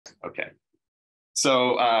Okay.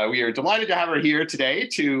 So we are delighted to have her here today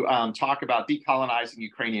to talk about decolonizing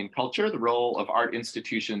Ukrainian culture, the role of art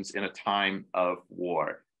institutions in a time of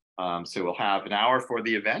war. So we'll have an hour for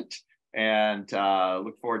the event and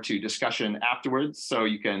look forward to discussion afterwards. So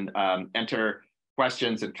you can enter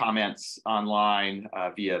questions and comments online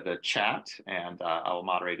via the chat, and I will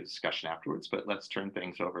moderate a discussion afterwards. But let's turn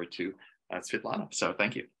things over to Svitlana. So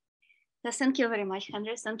thank you. Yes, thank you very much,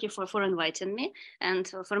 Henry. Thank you for inviting me. And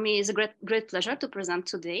for me, it's a great pleasure to present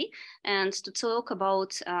today and to talk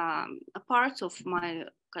about a part of my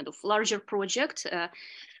kind of larger project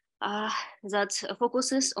that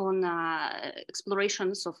focuses on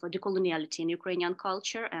explorations of decoloniality in Ukrainian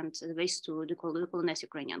culture and the ways to decolonize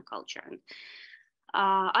Ukrainian culture. And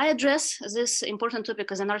I address this important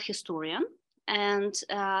topic as an art historian, and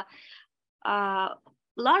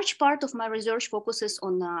large part of my research focuses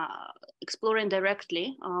on exploring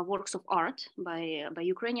directly works of art by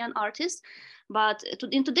Ukrainian artists. But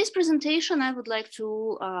in today's presentation, I would like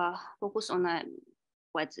to focus on a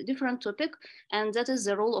quite different topic, and that is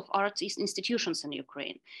the role of art institutions in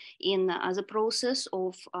Ukraine in the process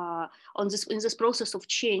of in this process of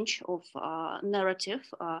change of narrative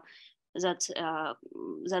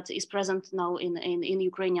that is present now in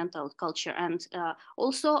Ukrainian culture. And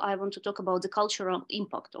also I want to talk about the cultural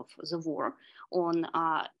impact of the war on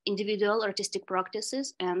individual artistic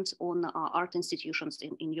practices and on art institutions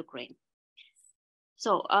in Ukraine.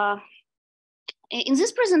 So in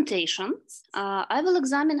this presentation, I will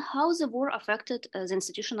examine how the war affected the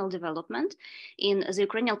institutional development in the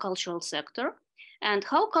Ukrainian cultural sector, and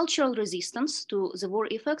how cultural resistance to the war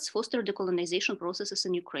effects foster decolonization processes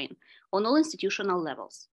in Ukraine on all institutional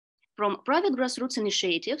levels, from private grassroots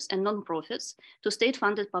initiatives and non-profits to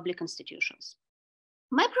state-funded public institutions.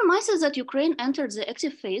 My premise is that Ukraine entered the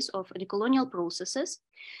active phase of decolonial processes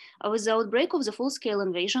with the outbreak of the full-scale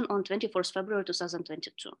invasion on 24th February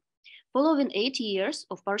 2022, following 8 years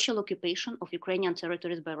of partial occupation of Ukrainian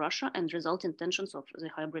territories by Russia and resulting tensions of the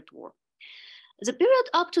hybrid war. The period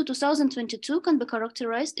up to 2022 can be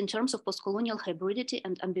characterized in terms of postcolonial hybridity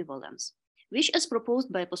and ambivalence, which, as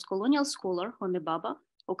proposed by postcolonial scholar Homi Baba,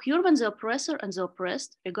 occur when the oppressor and the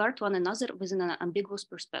oppressed regard one another within an ambiguous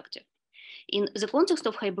perspective. In the context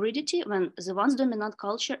of hybridity, when the once dominant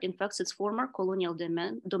culture infects its former colonial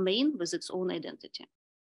domain with its own identity.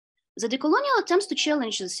 The decolonial attempts to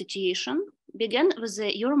challenge the situation began with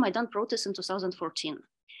the Euromaidan protests in 2013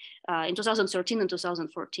 and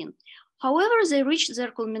 2014. However, they reached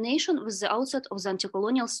their culmination with the outset of the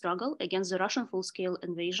anti-colonial struggle against the Russian full-scale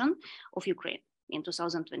invasion of Ukraine in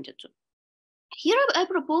 2022. Here I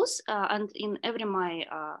propose, and in every my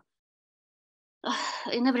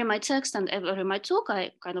text and every my talk,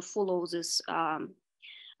 I kind of follow this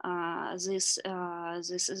this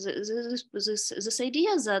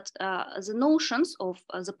idea that the notions of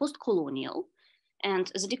the post-colonial and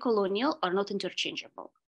the decolonial are not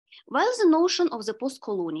interchangeable. While the notion of the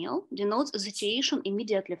post-colonial denotes a situation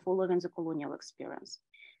immediately following the colonial experience,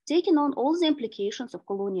 taking on all the implications of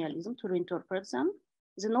colonialism to reinterpret them,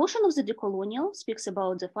 the notion of the decolonial speaks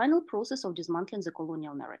about the final process of dismantling the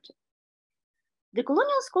colonial narrative. The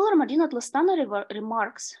colonial scholar Madina Tlastana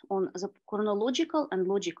remarks on the chronological and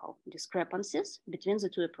logical discrepancies between the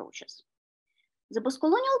two approaches. The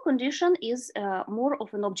post-colonial condition is more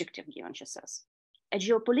of an objective given, she says, a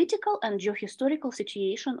geopolitical and geohistorical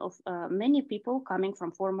situation of many people coming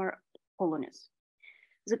from former colonies.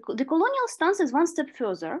 The colonial stance is one step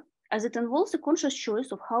further, as it involves a conscious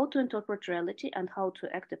choice of how to interpret reality and how to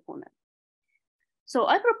act upon it. So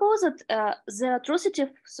I propose that the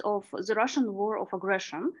atrocities of the Russian war of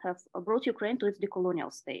aggression have brought Ukraine to its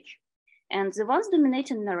decolonial stage. And the once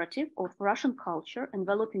dominating narrative of Russian culture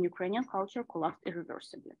enveloping Ukrainian culture collapsed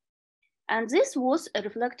irreversibly. And this was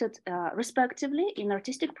reflected respectively in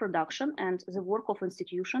artistic production and the work of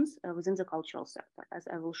institutions within the cultural sector, as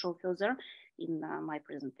I will show further in my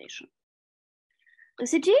presentation. The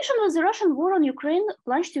situation with the Russian war on Ukraine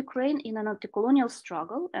plunged Ukraine in an anti-colonial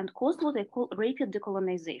struggle and caused what I call rapid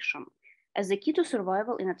decolonization as the key to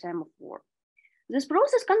survival in a time of war. This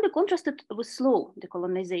process can be contrasted with slow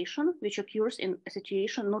decolonization, which occurs in a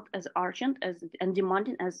situation not as urgent and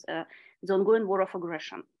demanding as the ongoing war of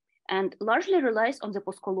aggression, and largely relies on the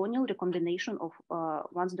post-colonial recombination of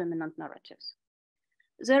once dominant narratives.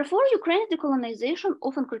 Therefore, Ukraine's decolonization,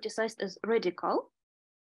 often criticized as radical,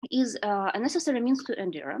 is a necessary means to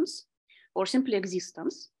endurance or simply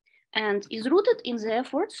existence, and is rooted in the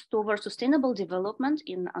efforts towards sustainable development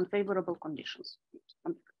in unfavorable conditions,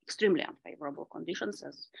 extremely unfavorable conditions,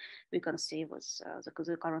 as we can see with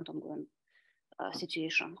the current ongoing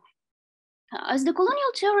situation. As the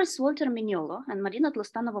colonial theorists Walter Mignolo and Marina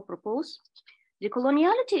Tlostanova propose,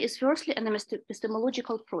 decoloniality is firstly an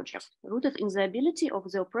epistemological project rooted in the ability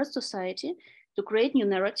of the oppressed society to create new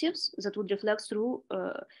narratives that would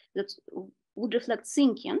reflect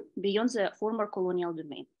thinking beyond the former colonial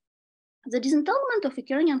domain. The disentanglement of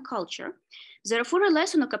Ukrainian culture therefore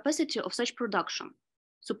relies on a capacity of such production,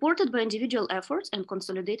 supported by individual efforts and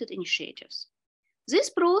consolidated initiatives.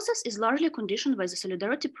 This process is largely conditioned by the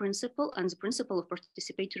solidarity principle and the principle of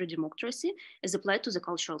participatory democracy as applied to the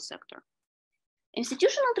cultural sector.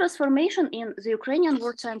 Institutional transformation in the Ukrainian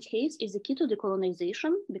wartime case is the key to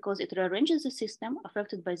decolonization because it rearranges the system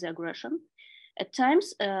affected by the aggression, at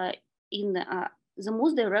times in the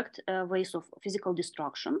most direct ways of physical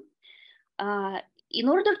destruction, in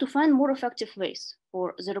order to find more effective ways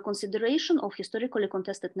for the reconsideration of historically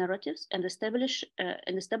contested narratives and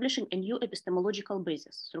establishing a new epistemological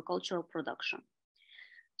basis through cultural production.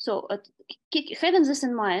 So having this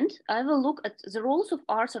in mind, I will look at the roles of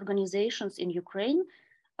arts organizations in Ukraine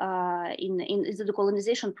in the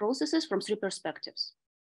decolonization processes from three perspectives.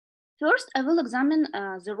 First, I will examine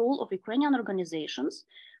the role of Ukrainian organizations,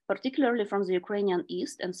 particularly from the Ukrainian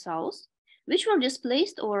East and South, which were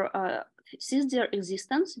displaced or ceased their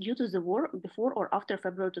existence due to the war before or after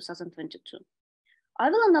February 2022. I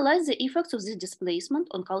will analyze the effects of this displacement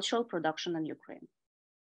on cultural production in Ukraine.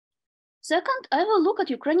 Second, I will look at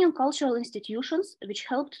Ukrainian cultural institutions which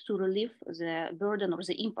helped to relieve the burden or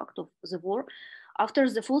the impact of the war after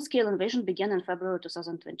the full-scale invasion began in February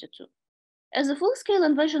 2022. As the full-scale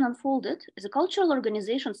invasion unfolded, the cultural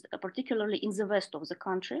organizations, particularly in the west of the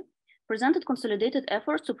country, presented consolidated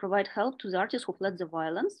efforts to provide help to the artists who fled the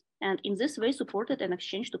violence, and in this way supported an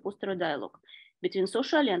exchange to foster a dialogue between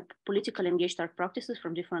socially and politically engaged art practices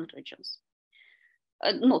from different regions.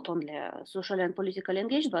 Not only socially and politically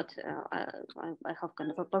engaged, but I have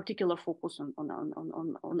kind of a particular focus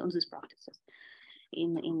on these practices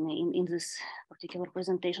in this particular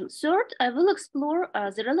presentation. Third, I will explore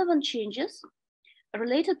the relevant changes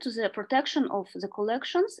related to the protection of the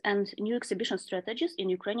collections and new exhibition strategies in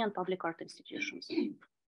Ukrainian public art institutions.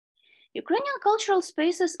 Ukrainian cultural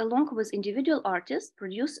spaces, along with individual artists,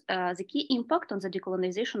 produce the key impact on the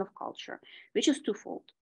decolonization of culture, which is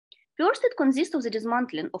twofold. First, it consists of the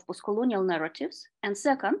dismantling of post-colonial narratives, and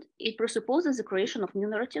second, it presupposes the creation of new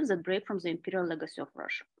narratives that break from the imperial legacy of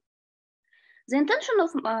Russia. The intention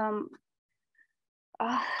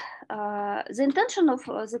of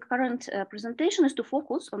the current presentation is to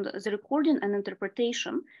focus on the recording and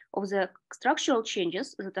interpretation of the structural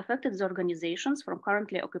changes that affected the organizations from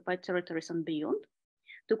currently occupied territories and beyond,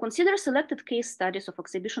 to consider selected case studies of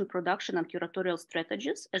exhibition production and curatorial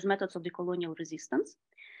strategies as methods of decolonial resistance,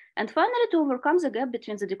 and finally to overcome the gap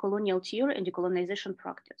between the decolonial theory and decolonization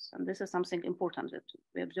practice. And this is something important that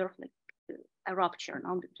we observe, like a rupture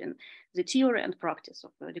now between the theory and practice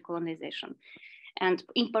of decolonization, and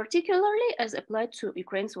in particularly as applied to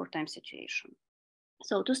Ukraine's wartime situation.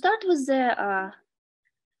 So to start with the,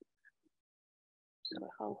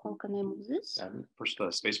 how can I move this? Push the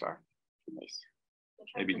spacebar. Nice.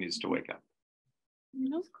 Maybe it needs to wake up.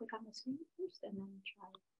 No, click on the screen first and then try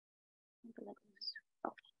like this.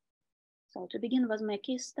 Okay. So to begin with my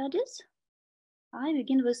case studies, I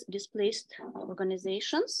begin with displaced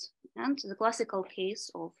organizations and the classical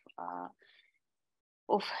case of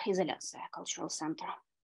Izolyatsiya Cultural Center.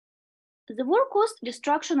 The war caused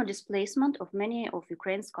destruction or displacement of many of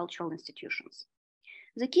Ukraine's cultural institutions.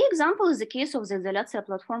 The key example is the case of the Izolyatsiya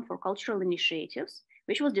Platform for Cultural Initiatives,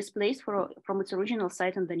 which was displaced from its original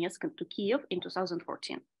site in Donetsk to Kiev in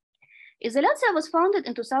 2014. Izolyatsiya was founded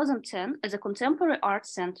in 2010 as a contemporary art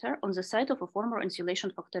center on the site of a former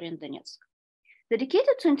insulation factory in Donetsk.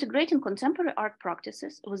 Dedicated to integrating contemporary art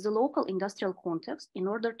practices with the local industrial context in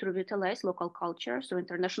order to revitalize local culture through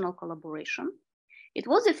international collaboration, it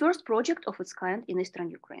was the first project of its kind in Eastern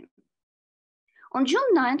Ukraine. On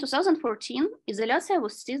June 9, 2014, Izolyatsiya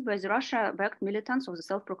was seized by the Russia-backed militants of the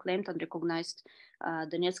self-proclaimed and recognized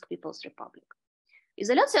Donetsk People's Republic.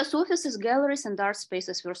 Izolyatsiya's offices, galleries, and art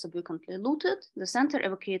spaces were subsequently looted. The center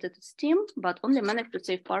evacuated its team, but only managed to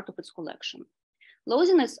save part of its collection,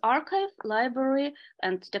 losing its archive, library,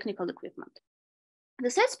 and technical equipment. The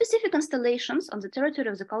site-specific installations on the territory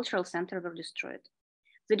of the cultural center were destroyed.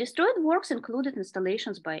 The destroyed works included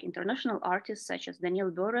installations by international artists such as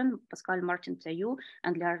Daniel Buren, Pascal Martin Tayu,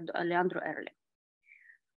 and Leandro Erli.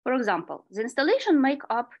 For example, the installation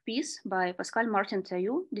make-up piece by Pascal Martin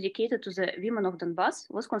Tayu, dedicated to the women of Donbass,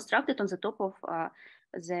 was constructed on the top of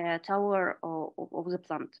the tower of the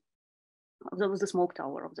plant, the smoke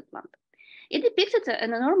tower of the plant. It depicted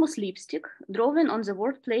an enormous lipstick drawing on the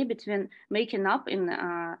wordplay between making up in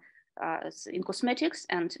in cosmetics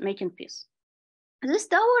and making peace. This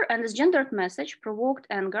tower and this gendered message provoked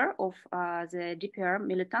anger of the DPR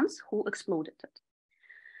militants who exploded it.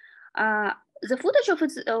 The footage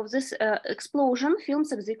of this explosion film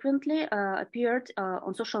subsequently appeared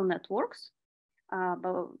on social networks.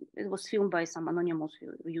 But it was filmed by some anonymous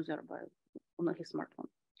user on his smartphone.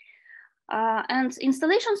 And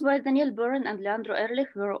installations by Daniel Buren and Leandro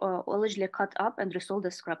Ehrlich were allegedly cut up and resold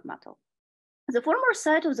as scrap metal. The former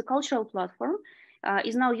site of the cultural platform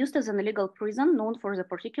is now used as an illegal prison known for the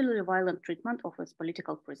particularly violent treatment of its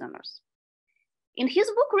political prisoners. In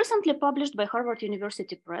his book recently published by Harvard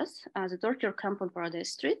University Press, The Torture Camp on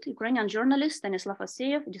Paradise Street, Ukrainian journalist Stanislav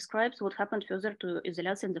Aseyev describes what happened further to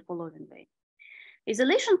Izolyatsya in the following way.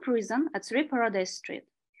 Isolation prison at 3 Paradise Street.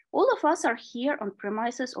 All of us are here on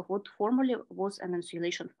premises of what formerly was an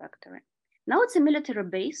insulation factory. Now it's a military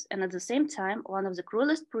base and at the same time, one of the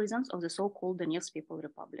cruelest prisons of the so-called Donetsk People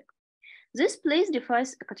Republic. This place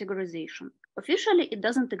defies categorization. Officially, it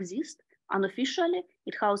doesn't exist. Unofficially,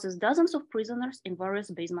 it houses dozens of prisoners in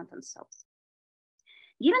various basements and cells.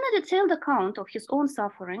 Given a detailed account of his own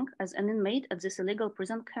suffering as an inmate at this illegal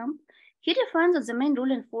prison camp, he defines that the main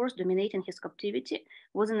ruling force dominating his captivity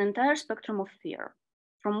was an entire spectrum of fear,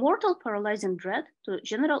 from mortal paralyzing dread to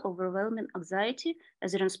general overwhelming anxiety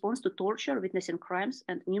as a response to torture, witnessing crimes,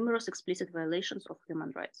 and numerous explicit violations of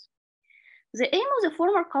human rights. The aim of the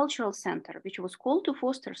former cultural center, which was called to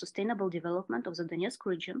foster sustainable development of the Donetsk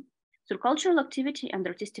region through cultural activity and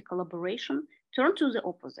artistic collaboration, turned to the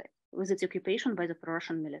opposite, with its occupation by the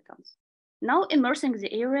pro-Russian militants, now immersing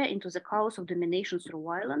the area into the chaos of domination through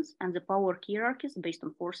violence and the power hierarchies based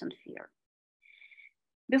on force and fear.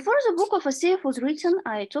 Before the book of Aseyev was written,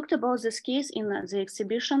 I talked about this case in the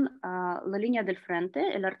exhibition La Línea del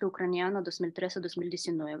Frente, El Arte Ucraniano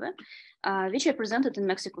 2013-2019, which I presented in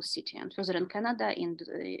Mexico City and further in Canada in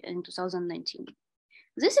 2019.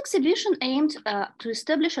 This exhibition aimed to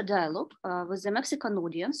establish a dialogue with the Mexican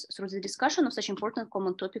audience through the discussion of such important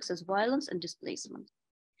common topics as violence and displacement.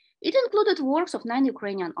 It included works of 9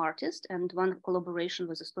 Ukrainian artists and one collaboration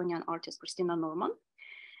with Estonian artist Kristina Norman,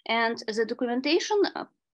 and the documentation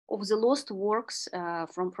of the lost works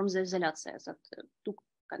from the Izolyatsya that took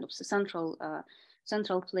kind of the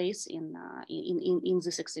central place in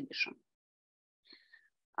this exhibition.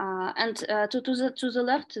 And to the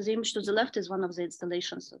left, the image to the left is one of the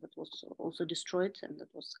installations that was also destroyed and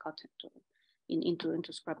that was cut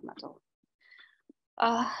into scrap metal.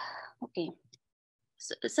 Okay.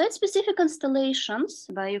 Site-specific installations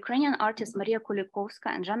by Ukrainian artists Maria Kulikovska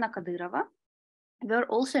and Zhanna Kadyrova were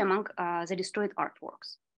also among the destroyed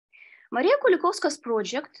artworks. Maria Kulikovska's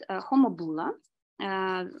project, Homobula,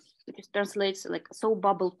 which translates like so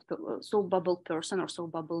bubble person or so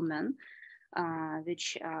bubble man,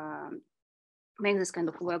 which makes this kind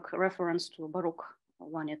of work reference to Baruch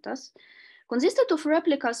Vanitas, consisted of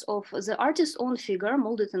replicas of the artist's own figure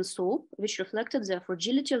molded in soap, which reflected the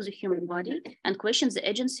fragility of the human body and questioned the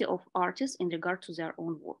agency of artists in regard to their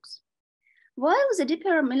own works. While the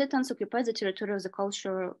DPR militants occupied the territory of the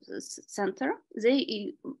cultural center,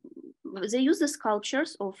 they used the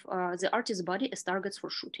sculptures of the artist's body as targets for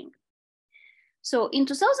shooting. So in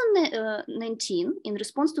 2019, in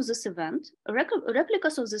response to this event,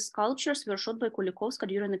 replicas of the sculptures were shot by Kulikovska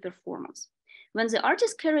during a performance, when the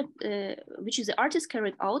artist which the artist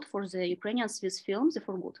carried out for the Ukrainian Swiss film The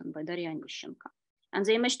Forgotten by Daria Anishchenko. And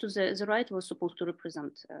the image to the right was supposed to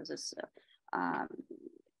represent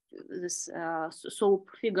this soap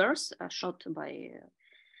figures shot by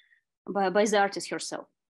the artist herself.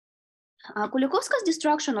 Kulikovska's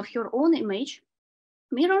destruction of her own image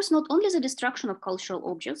mirrors not only the destruction of cultural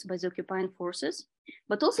objects by the occupying forces,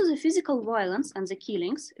 but also the physical violence and the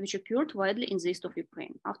killings which occurred widely in the east of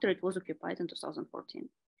Ukraine after it was occupied in 2014.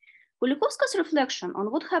 Kulikovska's reflection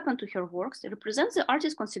on what happened to her works represents the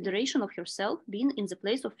artist's consideration of herself being in the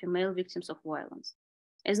place of female victims of violence,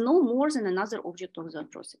 as no more than another object of the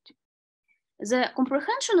atrocity. The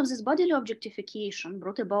comprehension of this bodily objectification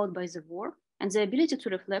brought about by the war and the ability to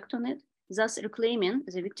reflect on it, thus reclaiming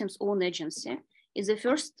the victim's own agency, is the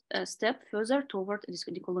first step further toward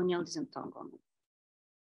decolonial disentanglement.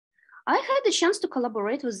 I had the chance to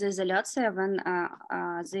collaborate with the Izolyatsya when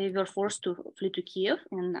they were forced to flee to Kiev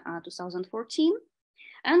in 2014,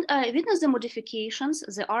 and I witnessed the modifications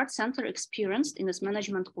the art center experienced in its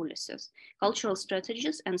management policies, cultural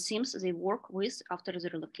strategies, and themes they work with after the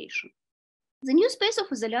relocation. The new space of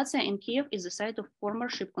Izolyatsya in Kiev is the site of former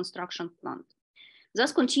ship construction plant,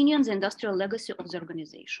 thus continuing the industrial legacy of the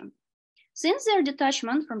organization. Since their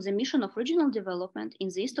detachment from the mission of regional development in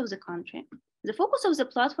the east of the country, the focus of the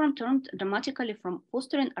platform turned dramatically from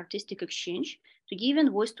fostering artistic exchange to giving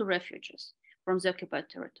voice to refugees from the occupied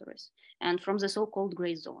territories and from the so-called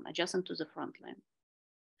gray zone adjacent to the front line.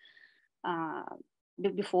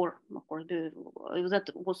 Before, of course, that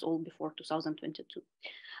was all before 2022.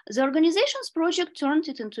 The organization's project turned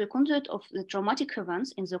it into a conduit of the traumatic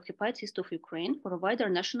events in the occupied east of Ukraine for a wider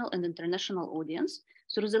national and international audience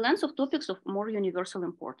through the lens of topics of more universal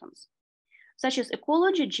importance, such as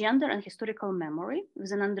ecology, gender, and historical memory,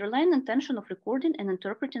 with an underlying intention of recording and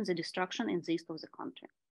interpreting the destruction in the east of the country.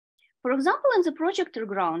 For example, in the project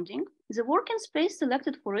Regrounding, the working space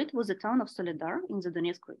selected for it was the town of Soledar in the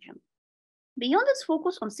Donetsk region. Beyond its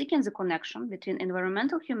focus on seeking the connection between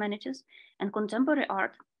environmental humanities and contemporary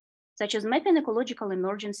art, such as mapping ecological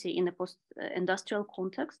emergency in a post-industrial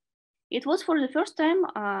context, it was for the first time,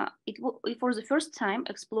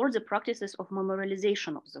 explored the practices of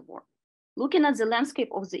memorialization of the war, looking at the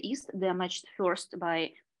landscape of the East damaged first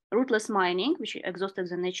by ruthless mining, which exhausted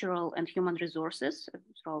the natural and human resources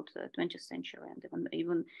throughout the 20th century and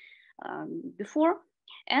even before,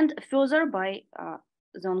 and further by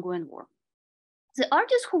the ongoing war. The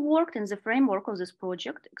artists who worked in the framework of this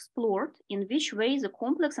project explored in which way the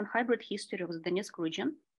complex and hybrid history of the Donetsk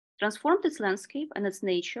region transformed its landscape and its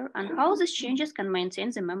nature, and how these changes can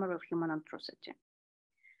maintain the memory of human atrocity.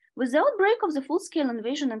 With the outbreak of the full-scale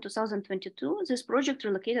invasion in 2022, this project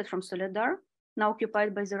relocated from Soledar, now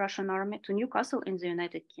occupied by the Russian army, to Newcastle in the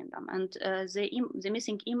United Kingdom. And the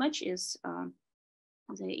missing image is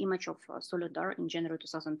the image of Soledar in January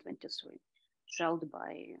 2023, shelled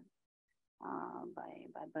by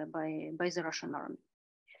the Russian army.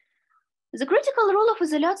 The critical role of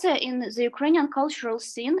Izolyatsiya in the Ukrainian cultural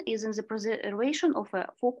scene is in the preservation of a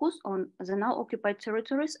focus on the now occupied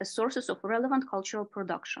territories as sources of relevant cultural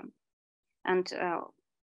production and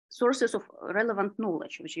sources of relevant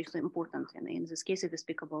knowledge, which is important in this case if we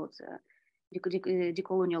speak about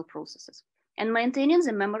decolonial processes, and maintaining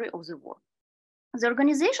the memory of the war. The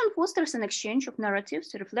organization fosters an exchange of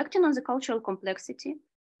narratives reflecting on the cultural complexity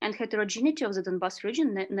and heterogeneity of the Donbas region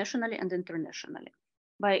nationally and internationally,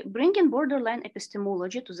 by bringing borderline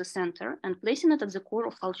epistemology to the center and placing it at the core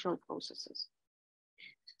of cultural processes.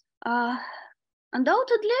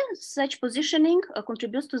 Undoubtedly, such positioning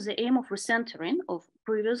contributes to the aim of recentering of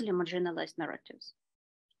previously marginalized narratives.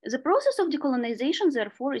 The process of decolonization,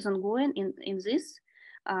 therefore, is ongoing in this,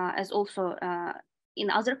 as also in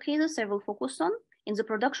other cases I will focus on, in the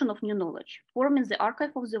production of new knowledge, forming the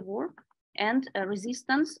archive of the war and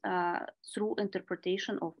resistance through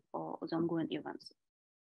interpretation of the ongoing events.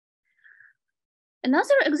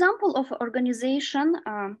 Another example of organization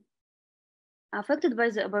affected by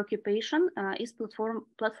the occupation is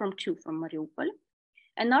Platform 2 from Mariupol,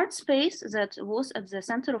 an art space that was at the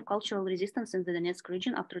center of cultural resistance in the Donetsk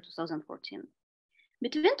region after 2014.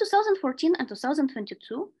 Between 2014 and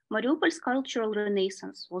 2022, Mariupol's cultural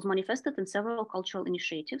renaissance was manifested in several cultural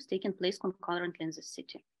initiatives taking place concurrently in the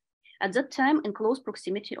city, at that time in close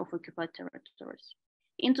proximity of occupied territories.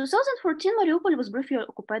 In 2014, Mariupol was briefly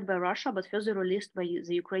occupied by Russia, but further released by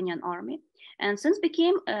the Ukrainian army, and since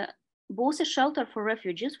became both a shelter for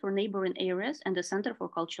refugees for neighboring areas and a center for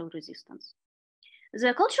cultural resistance.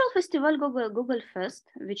 The cultural festival Google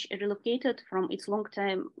Fest, which relocated from its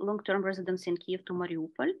long-term residence in Kiev to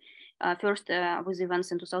Mariupol, first with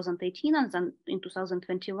events in 2018 and then in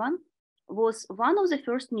 2021, was one of the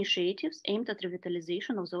first initiatives aimed at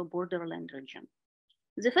revitalization of the borderland region.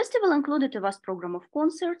 The festival included a vast program of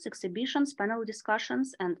concerts, exhibitions, panel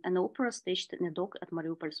discussions, and an opera staged in a dock at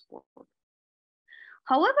Mariupol's port.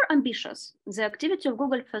 However ambitious the activity of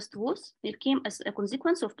Google Fest was, it came as a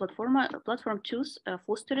consequence of Platform 2's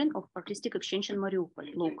fostering of artistic exchange in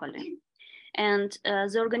Mariupol locally. And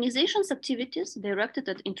the organization's activities directed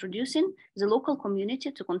at introducing the local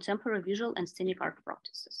community to contemporary visual and scenic art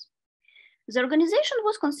practices. The organization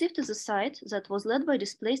was conceived as a site that was led by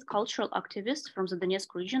displaced cultural activists from the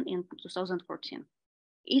Donetsk region in 2014.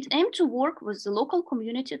 It aimed to work with the local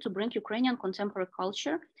community to bring Ukrainian contemporary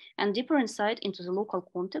culture and deeper insight into the local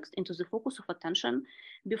context into the focus of attention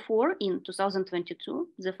before, in 2022,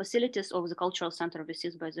 the facilities of the cultural center were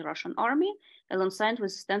seized by the Russian army, alongside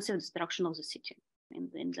with extensive destruction of the city in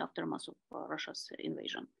the aftermath of Russia's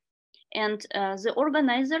invasion. And the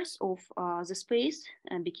organizers of the space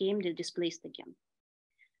became displaced again.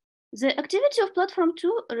 The activity of Platform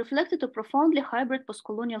 2 reflected a profoundly hybrid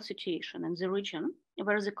post-colonial situation in the region,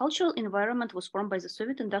 where the cultural environment was formed by the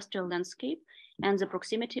Soviet industrial landscape and the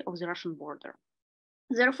proximity of the Russian border.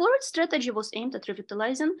 Therefore, its strategy was aimed at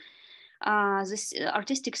revitalizing this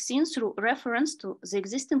artistic scene through reference to the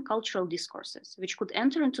existing cultural discourses, which could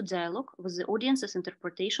enter into dialogue with the audience's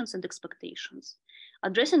interpretations and expectations,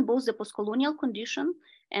 addressing both the post-colonial condition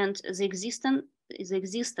and the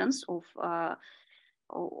existence of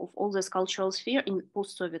all this cultural sphere in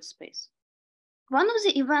post-Soviet space. One of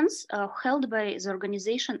the events held by the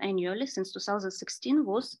organization annually since 2016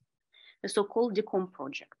 was the so-called DECOM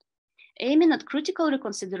project, aiming at critical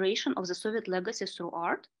reconsideration of the Soviet legacy through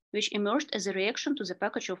art, which emerged as a reaction to the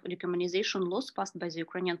package of decolonization laws passed by the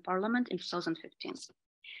Ukrainian parliament in 2015.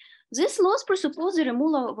 These laws presuppose the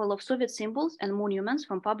removal of Soviet symbols and monuments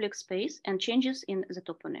from public space and changes in the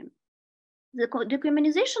toponym. The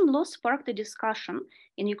decolonization laws sparked a discussion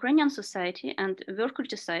in Ukrainian society and were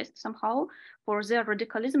criticized somehow for their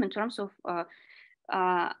radicalism in terms of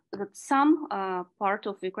that some part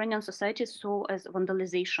of Ukrainian society saw as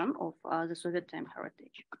vandalization of the Soviet time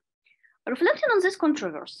heritage. Reflecting on this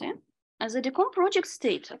controversy, the DECOM project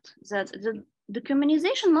stated that the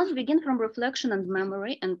decolonization must begin from reflection and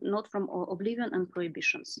memory and not from oblivion and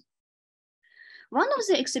prohibitions. One of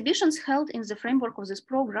the exhibitions held in the framework of this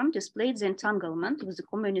program displayed the entanglement with the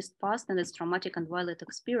communist past and its traumatic and violent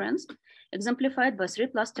experience, exemplified by 3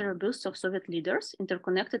 plaster busts of Soviet leaders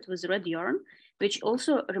interconnected with red yarn, which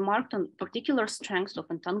also remarked on particular strengths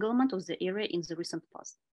of entanglement of the area in the recent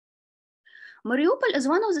past. Mariupol is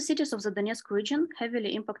one of the cities of the Donetsk region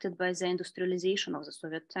heavily impacted by the industrialization of the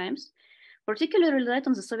Soviet times, particularly relied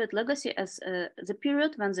on the Soviet legacy as the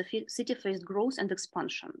period when the city faced growth and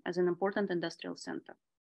expansion as an important industrial center.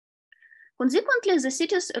 Consequently, the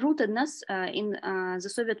city's rootedness in the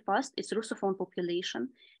Soviet past, its Russophone population,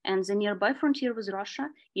 and the nearby frontier with Russia,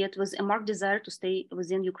 yet with a marked desire to stay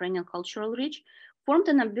within Ukrainian cultural reach, formed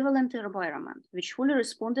an ambivalent environment, which fully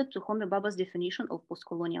responded to Homi Bhabha's definition of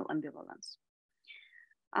post-colonial ambivalence.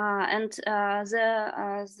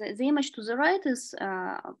 The image to the right is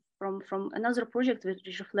from another project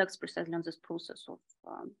which reflects precisely on this process of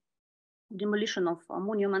demolition of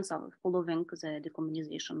monuments following the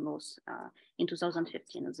decommunization laws in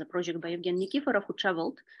 2015. It's a project by Evgen Nikiforov, who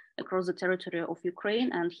traveled across the territory of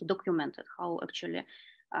Ukraine, and he documented how actually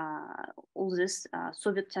all these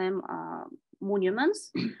Soviet time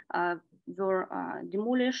monuments were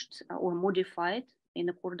demolished or modified in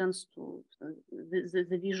accordance to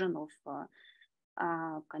the vision of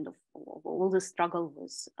kind of all the struggle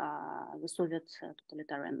with the Soviet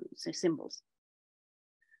totalitarian symbols.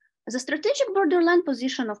 The strategic borderline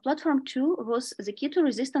position of Platform 2 was the key to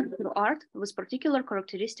resistance to art with particular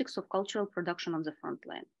characteristics of cultural production on the front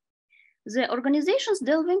line. The organizations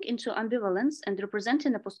delving into ambivalence and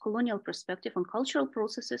representing a post-colonial perspective on cultural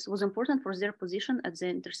processes was important for their position at the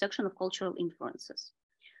intersection of cultural influences,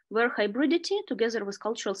 where hybridity together with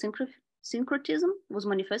cultural syncretism was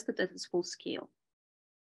manifested at its full scale.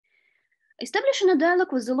 Establishing a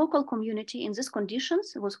dialogue with the local community in these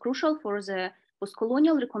conditions was crucial for the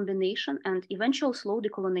post-colonial recombination and eventual slow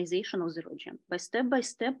decolonization of the region, by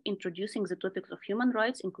step introducing the topics of human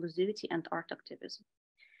rights, inclusivity, and art activism.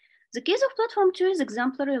 The case of Platform 2 is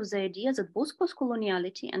exemplary of the idea that both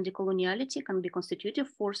post-coloniality and decoloniality can be constitutive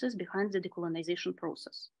forces behind the decolonization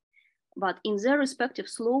process, but in their respective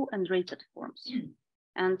slow and rated forms.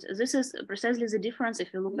 And this is precisely the difference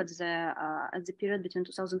if you look at the period between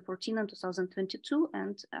 2014 and 2022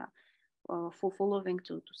 and for following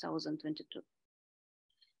to 2022.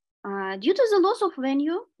 Due to the loss of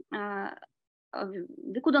venue,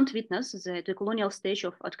 we couldn't witness the decolonial stage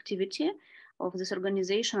of activity of this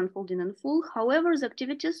organization unfolding in full. However, the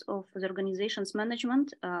activities of the organization's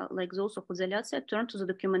management, like those of Izolyatsiya, turned to the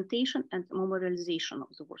documentation and memorialization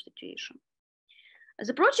of the war situation.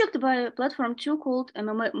 The project by Platform 2, called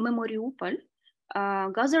Memoriupol,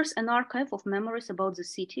 gathers an archive of memories about the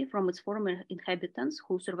city from its former inhabitants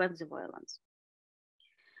who survived the violence.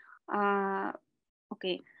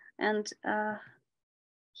 Okay, and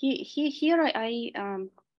here I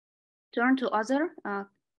turn to other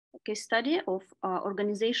case study of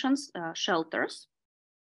organizations, shelters,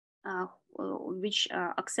 which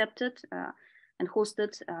accepted and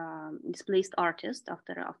hosted displaced artists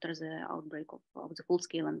after the outbreak of the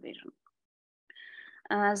full-scale invasion.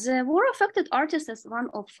 The war-affected artists as one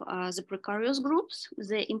of the precarious groups,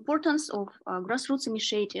 the importance of grassroots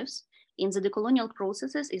initiatives in the decolonial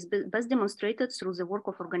processes is best demonstrated through the work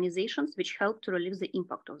of organizations which help to relieve the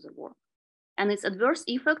impact of the war and its adverse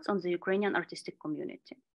effects on the Ukrainian artistic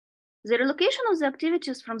community. The relocation of the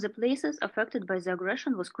activities from the places affected by the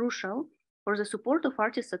aggression was crucial for the support of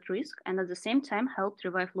artists at risk, and at the same time helped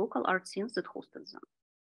revive local art scenes that hosted them.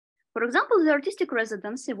 For example, the artistic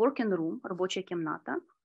residency Working Room, Рабочая Кімната,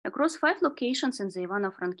 across 5 locations in the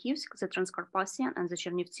Ivano-Frankivsk, the Transcarpathian, and the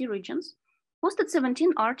Chernivtsi regions, hosted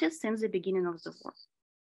 17 artists since the beginning of the war.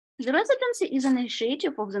 The residency is an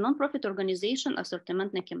initiative of the nonprofit organization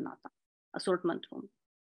Assortimentna Kimnata, Assortment Room,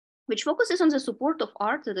 which focuses on the support of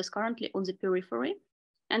art that is currently on the periphery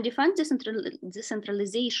and defines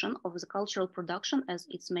decentralization of the cultural production as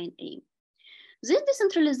its main aim. This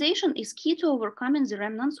decentralization is key to overcoming the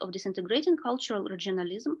remnants of disintegrating cultural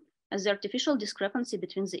regionalism as the artificial discrepancy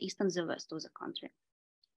between the East and the West of the country,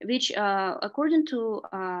 which, according to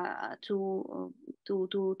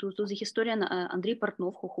the historian Andrei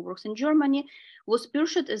Portnov, who works in Germany, was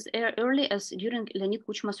pursued as early as during Leonid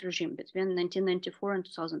Kuchma's regime between 1994 and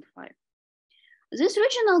 2005. This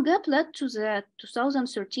regional gap led to the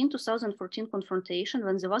 2013-2014 confrontation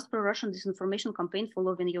when the vast pro-Russian disinformation campaign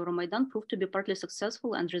following Euromaidan proved to be partly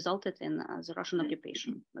successful and resulted in the Russian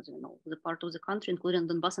occupation, as we know, the part of the country, including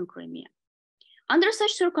Donbass and Crimea. Under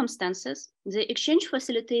such circumstances, the exchange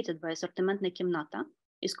facilitated by Assortimentna Kimnata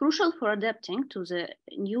is crucial for adapting to the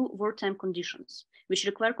new wartime conditions, which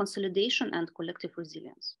require consolidation and collective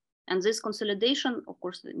resilience. And this consolidation, of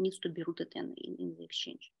course, needs to be rooted in the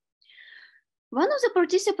exchange. One of the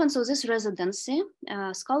participants of this residency,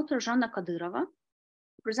 sculptor Zhanna Kadyrova,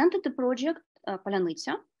 presented the project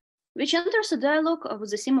Polyanitsa, which enters a dialogue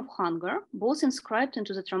with the theme of hunger, both inscribed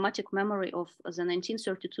into the traumatic memory of the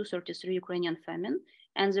 1932-33 Ukrainian famine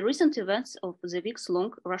and the recent events of the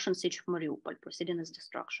weeks-long Russian siege of Mariupol, preceding its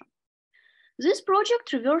destruction. This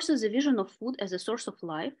project reverses the vision of food as a source of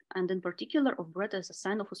life, and in particular of bread as a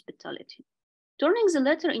sign of hospitality, turning the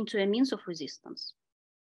latter into a means of resistance.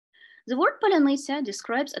 The word polyanitsa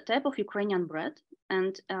describes a type of Ukrainian bread,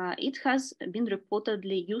 and it has been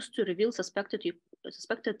reportedly used to reveal suspected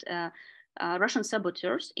Russian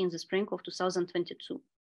saboteurs in the spring of 2022,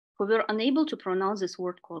 who were unable to pronounce this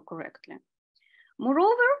word correctly.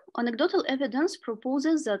 Moreover, anecdotal evidence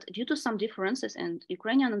proposes that due to some differences in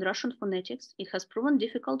Ukrainian and Russian phonetics, it has proven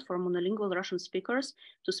difficult for monolingual Russian speakers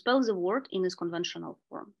to spell the word in its conventional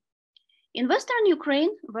form. In Western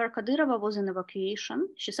Ukraine, where Kadyrova was in evacuation,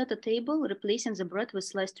 she set a table replacing the bread with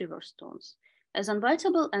sliced river stones, as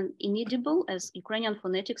unbiteable and inedible as Ukrainian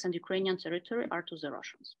phonetics and Ukrainian territory are to the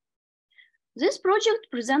Russians. This project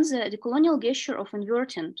presents the decolonial gesture of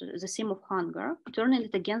inverting the theme of hunger, turning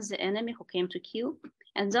it against the enemy who came to kill,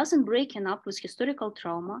 and thus in breaking up with historical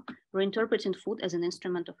trauma, reinterpreting food as an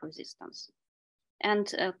instrument of resistance. And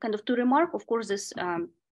kind of to remark, of course, this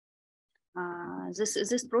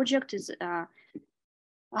project is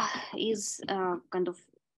kind of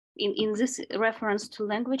in this reference to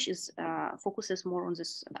language focuses more on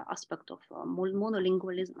this aspect of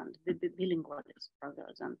monolingualism and bilingualism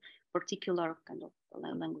rather than particular kind of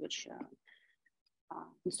language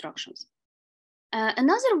instructions.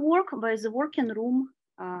 Another work by the working room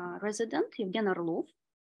resident Evgen Orlov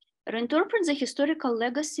reinterprets the historical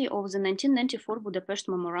legacy of the 1994 Budapest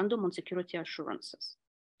Memorandum on Security Assurances.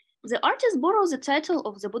 The artist borrows the title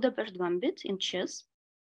of the Budapest Gambit in chess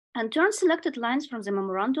and turns selected lines from the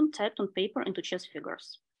memorandum typed on paper into chess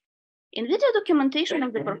figures. In video documentation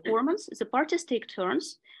of the performance, the parties take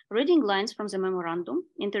turns reading lines from the memorandum,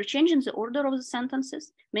 interchanging the order of the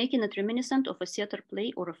sentences, making it reminiscent of a theater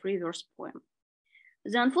play or a free verse poem.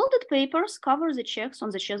 The unfolded papers cover the checks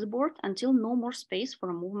on the chessboard until no more space for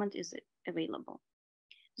a movement is available.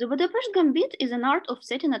 The Budapest Gambit is an art of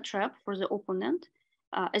setting a trap for the opponent,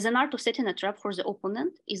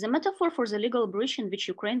 is a metaphor for the legal breach in which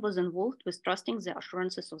Ukraine was involved with trusting the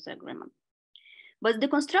assurances of the agreement. By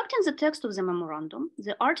deconstructing the text of the memorandum,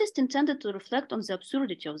 the artist intended to reflect on the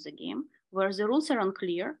absurdity of the game, where the rules are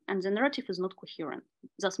unclear and the narrative is not coherent,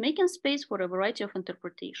 thus making space for a variety of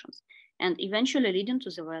interpretations and eventually leading to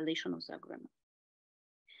the violation of the agreement.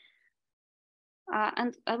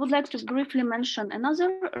 And I would like to briefly mention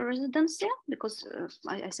another residency because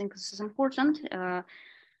I think this is important, kind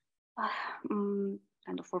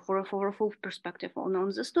of for a full perspective on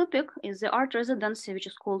this topic, is the art residency, which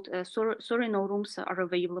is called Sorry, No Rooms Are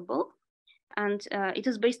Available. And it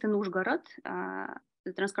is based in Uzhgorod,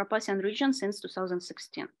 the Transcarpathian region since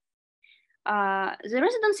 2016. The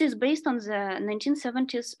residency is based on the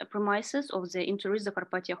 1970s premises of the Intourist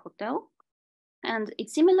Zakarpattia Hotel, and it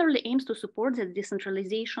similarly aims to support the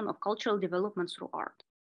decentralization of cultural development through art.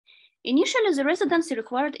 Initially, the residency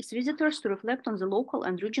required its visitors to reflect on the local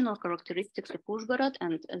and regional characteristics of Uzhgorod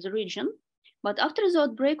and the region, but after the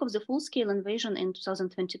outbreak of the full-scale invasion in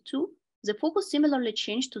 2022, the focus similarly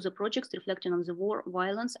changed to the projects reflecting on the war,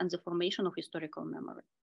 violence, and the formation of historical memory.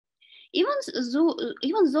 Even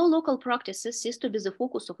though local practices cease to be the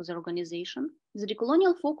focus of the organization, the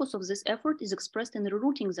decolonial focus of this effort is expressed in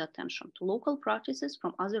rerouting the attention to local practices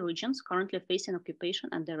from other regions currently facing occupation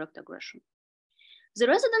and direct aggression. The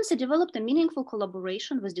residency developed a meaningful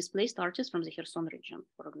collaboration with displaced artists from the Kherson region,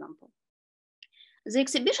 for example. The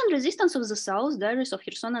exhibition Resistance of the South, Diaries of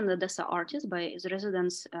Kherson and Odessa Artists by the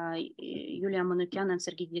residents Yulia Manukyan and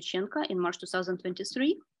Sergei Dichenko in March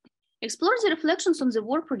 2023 explores the reflections on the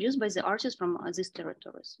work produced by the artists from these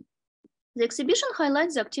territories. The exhibition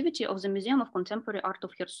highlights the activity of the Museum of Contemporary Art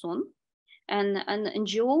of Kherson, an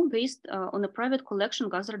NGO based on a private collection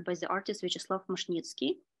gathered by the artist Vyacheslav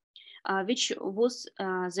Mashnitsky, which was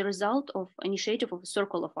the result of initiative of a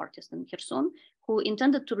circle of artists in Kherson who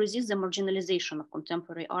intended to resist the marginalization of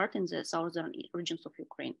contemporary art in the southern regions of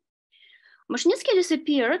Ukraine. Mashnitsky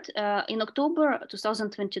disappeared in October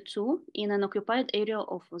 2022 in an occupied area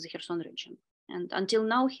of the Kherson region. And until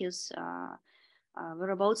now, his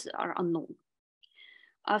whereabouts are unknown.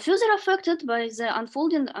 Further affected by the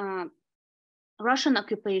unfolding Russian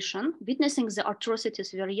occupation, witnessing the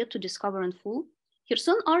atrocities we are yet to discover in full,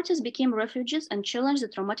 Kherson artists became refugees and challenged the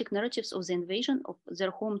traumatic narratives of the invasion of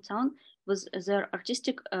their hometown with their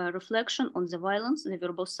artistic reflection on the violence they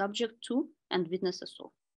were both subject to and witnesses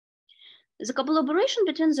of. The collaboration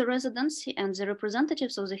between the residency and the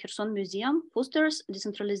representatives of the Kherson Museum fosters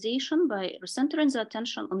decentralization by recentering the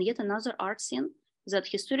attention on yet another art scene that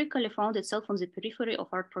historically found itself on the periphery of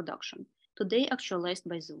art production, today actualized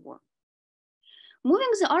by the war.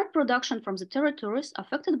 Moving the art production from the territories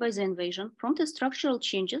affected by the invasion prompted structural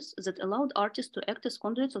changes that allowed artists to act as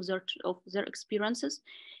conduits of their experiences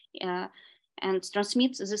and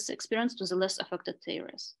transmit this experience to the less affected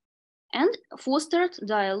areas, and fostered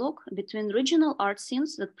dialogue between regional art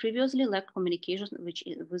scenes that previously lacked communication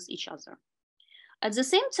with each other. At the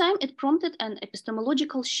same time, it prompted an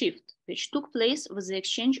epistemological shift, which took place with the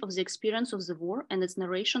exchange of the experience of the war and its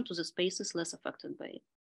narration to the spaces less affected by it.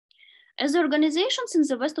 As the organizations in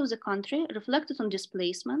the west of the country reflected on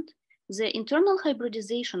displacement, the internal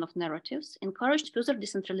hybridization of narratives encouraged further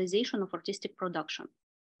decentralization of artistic production,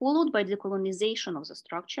 followed by decolonization of the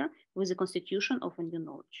structure with the constitution of a new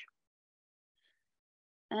knowledge.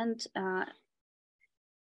 And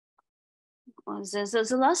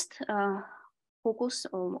the last focus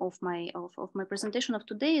of my presentation of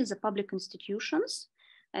today is the public institutions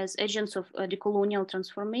as agents of decolonial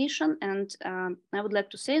transformation. And I would like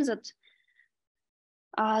to say that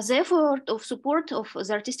the effort of support of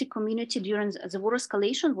the artistic community during the war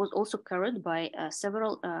escalation was also carried by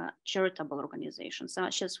several charitable organizations,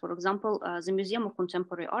 such as, for example, the Museum of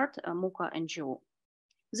Contemporary Art, MOCA NGO.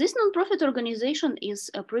 This nonprofit organization is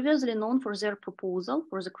previously known for their proposal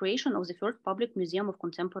for the creation of the first public museum of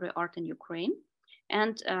contemporary art in Ukraine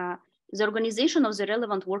and the organization of the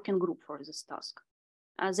relevant working group for this task,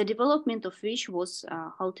 the development of which was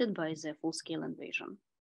halted by the full-scale invasion.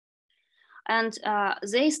 And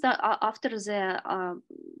after the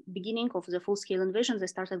beginning of the full-scale invasion, they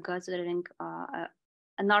started gathering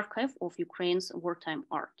an archive of Ukraine's wartime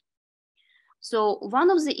art. So one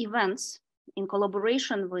of the events in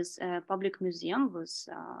collaboration with a public museum, with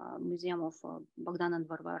Museum of Bogdan and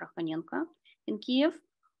Varvara Khanenko in Kiev,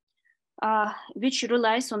 which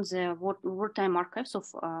relies on the wartime archives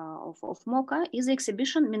of MOCA, is the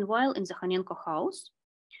exhibition Meanwhile in the Khanenko House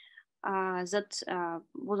that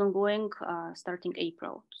was ongoing starting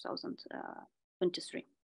April 2023.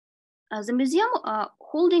 The museum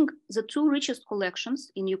holding the two richest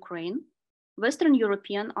collections in Ukraine, Western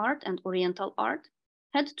European art and Oriental art,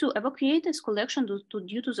 had to evacuate its collection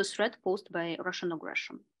due to the threat posed by Russian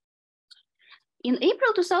aggression. In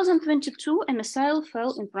April 2022, a missile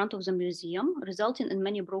fell in front of the museum, resulting in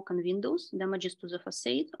many broken windows, damages to the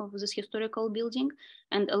facade of this historical building,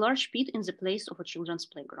 and a large pit in the place of a children's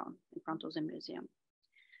playground in front of the museum.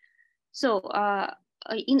 So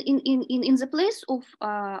in the place of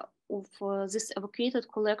this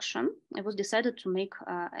evacuated collection, it was decided to make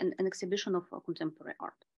an exhibition of contemporary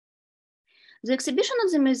art. The exhibition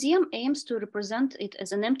at the museum aims to represent it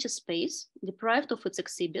as an empty space, deprived of its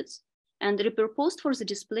exhibits, and repurposed for the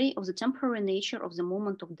display of the temporary nature of the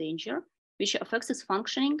moment of danger, which affects its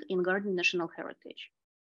functioning in guarding national heritage.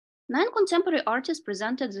 9 contemporary artists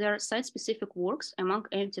presented their site-specific works among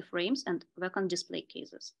empty frames and vacant display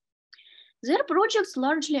cases. Their projects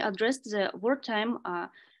largely addressed the wartime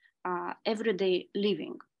everyday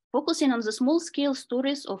living, focusing on the small-scale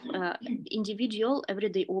stories of individual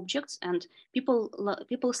everyday objects and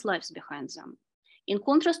people's lives behind them, in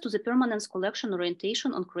contrast to the permanence collection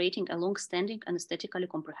orientation on creating a long-standing and aesthetically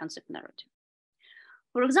comprehensive narrative.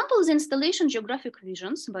 For example, the installation Geographic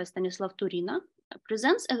Visions by Stanislav Turina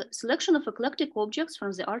presents a selection of eclectic objects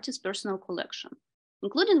from the artist's personal collection,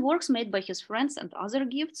 including works made by his friends and other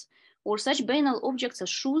gifts, or such banal objects as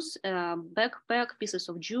shoes, backpack, pieces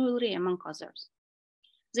of jewelry, among others.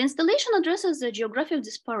 The installation addresses the geographic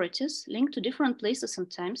disparities linked to different places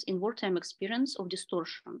and times in wartime experience of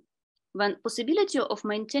distortion, when possibility of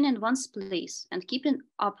maintaining one's place and keeping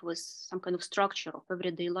up with some kind of structure of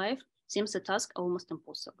everyday life seems a task almost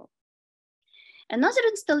impossible. Another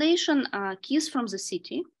installation, Keys from the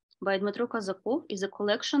City by Dmitro Kazakov, is a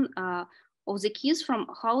collection of the keys from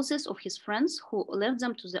houses of his friends who left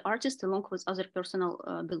them to the artist along with other personal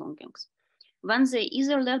belongings, when they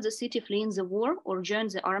either left the city fleeing the war or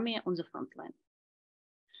joined the army on the front line.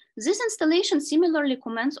 This installation similarly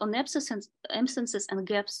comments on absences and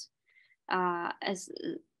gaps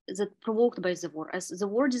that provoked by the war, as the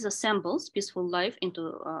war disassembles peaceful life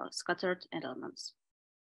into scattered elements.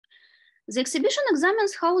 The exhibition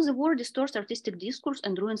examines how the war distorts artistic discourse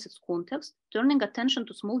and ruins its context, turning attention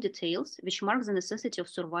to small details which mark the necessity of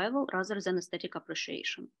survival rather than aesthetic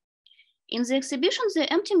appreciation. In the exhibition,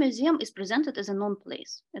 the empty museum is presented as a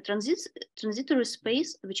non-place, a transitory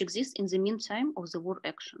space which exists in the meantime of the war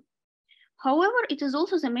action. However, it is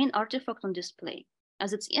also the main artifact on display,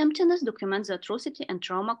 as its emptiness documents the atrocity and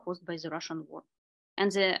trauma caused by the Russian war,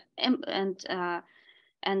 and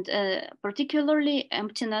particularly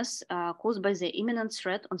emptiness caused by the imminent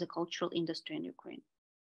threat on the cultural industry in Ukraine.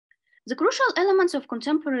 The crucial elements of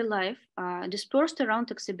contemporary life dispersed around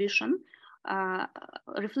exhibition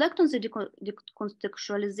reflect on the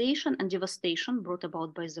decontextualization and devastation brought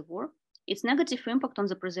about by the war, its negative impact on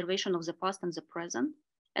the preservation of the past and the present,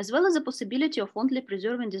 as well as the possibility of fondly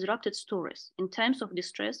preserving disrupted stories in times of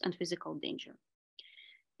distress and physical danger.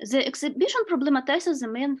 The exhibition problematizes the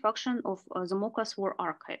main function of the MOCA's war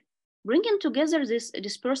archive, bringing together these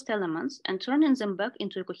dispersed elements and turning them back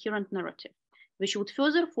into a coherent narrative, which would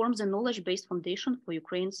further form the knowledge-based foundation for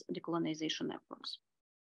Ukraine's decolonization efforts.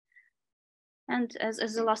 And as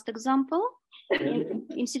the last example,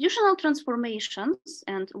 institutional transformations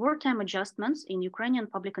and wartime adjustments in Ukrainian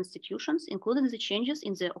public institutions included the changes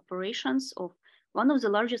in the operations of one of the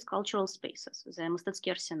largest cultural spaces, the Mostetsky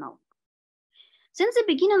Arsenal. Since the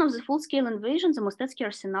beginning of the full-scale invasion, the Mostetsky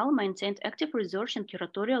Arsenal maintained active research and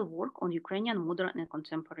curatorial work on Ukrainian modern and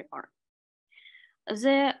contemporary art.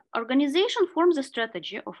 The organization forms a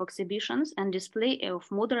strategy of exhibitions and display of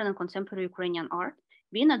modern and contemporary Ukrainian art,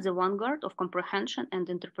 being at the vanguard of comprehension and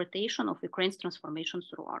interpretation of Ukraine's transformation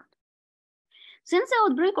through art. Since the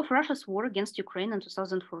outbreak of Russia's war against Ukraine in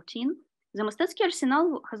 2014, the Mostetsky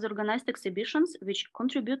Arsenal has organized exhibitions which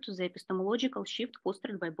contribute to the epistemological shift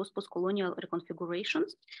fostered by both post-colonial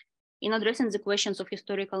reconfigurations in addressing the questions of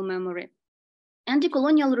historical memory and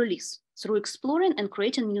decolonial release through exploring and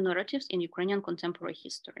creating new narratives in Ukrainian contemporary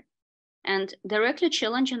history, and directly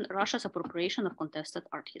challenging Russia's appropriation of contested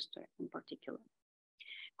art history in particular.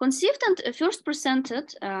 Conceived and first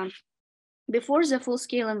presented before the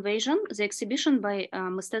full-scale invasion, the exhibition by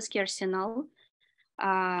Mostetsky Arsenal,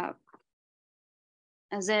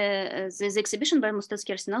 the exhibition by Mostetsky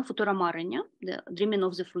Arsenal Futura Marenia, the Dreaming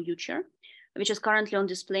of the Future, which is currently on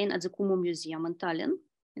display at the Kumu Museum in Tallinn,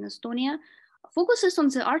 in Estonia, focuses on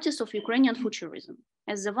the artists of Ukrainian futurism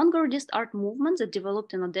as the vanguardist art movement that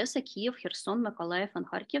developed in Odessa, Kiev, Kherson, Mykolaiv, and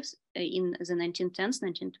Kharkiv in the 1910s,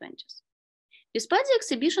 1920s. Despite the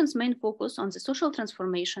exhibition's main focus on the social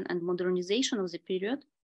transformation and modernization of the period,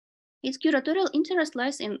 its curatorial interest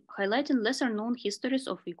lies in highlighting lesser-known histories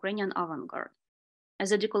of Ukrainian avant-garde,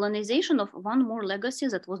 as a decolonization of one more legacy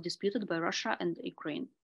that was disputed by Russia and Ukraine,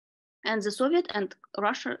 and the Soviet and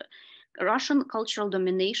Russian cultural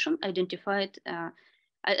domination identified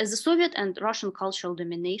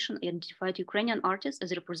Ukrainian artists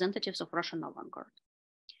as representatives of Russian avant-garde.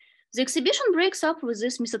 The exhibition breaks up with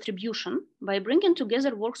this misattribution by bringing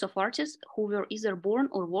together works of artists who were either born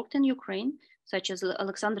or worked in Ukraine, such as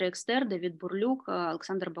Alexandra Ekster, David Burlyuk,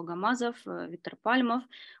 Alexander Bogomazov, Viktor Palmov,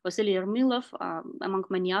 Vasily Ermilov, among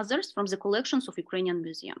many others, from the collections of Ukrainian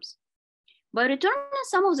museums. By returning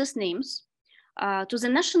some of these names to the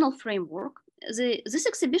national framework, this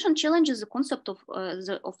exhibition challenges the concept of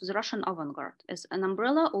the Russian avant-garde as an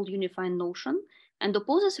umbrella, all-unifying notion, and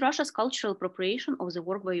opposes Russia's cultural appropriation of the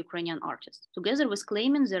work by Ukrainian artists, together with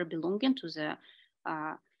claiming their belonging to the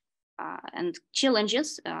and challenges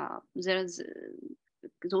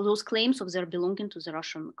those claims of their belonging to the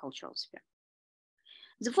Russian cultural sphere.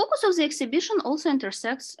 The focus of the exhibition also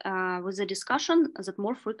intersects with the discussion that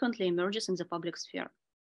more frequently emerges in the public sphere: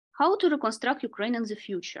 how to reconstruct Ukraine in the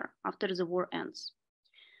future after the war ends.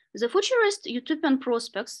 The futurist utopian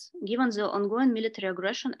prospects, given the ongoing military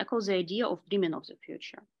aggression, echo the idea of dreaming of the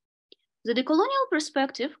future. The decolonial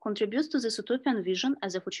perspective contributes to this utopian vision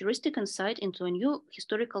as a futuristic insight into a new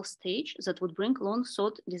historical stage that would bring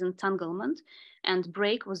long-sought disentanglement and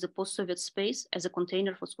break with the post-Soviet space as a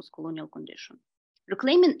container for post-colonial condition,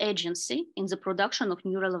 reclaiming agency in the production of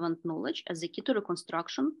new relevant knowledge as the key to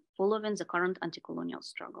reconstruction following the current anti-colonial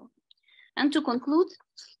struggle. And to conclude,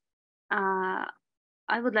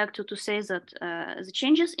 I would like to say that the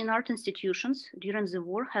changes in art institutions during the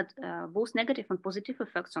war had both negative and positive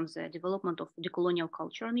effects on the development of decolonial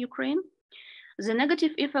culture in Ukraine. The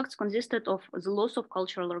negative effects consisted of the loss of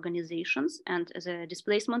cultural organizations and the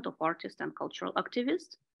displacement of artists and cultural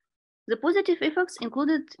activists. The positive effects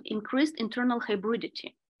included increased internal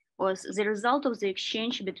hybridity, was the result of the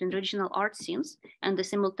exchange between regional art scenes and the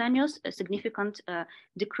simultaneous significant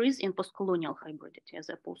decrease in post-colonial hybridity as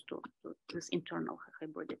opposed to this internal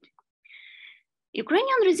hybridity.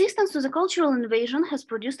 Ukrainian resistance to the cultural invasion has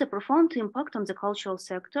produced a profound impact on the cultural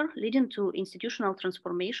sector, leading to institutional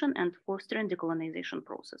transformation and fostering decolonization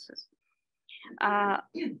processes.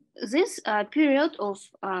 This period of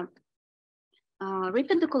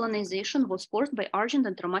rapid decolonization was forced by urgent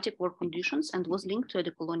and traumatic war conditions and was linked to a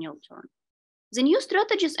decolonial turn. The new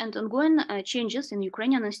strategies and ongoing changes in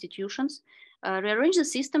Ukrainian institutions rearrange the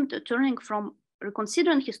system to turning from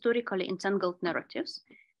reconsidering historically entangled narratives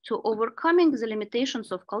to overcoming the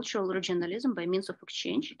limitations of cultural regionalism by means of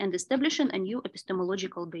exchange and establishing a new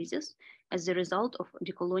epistemological basis as a result of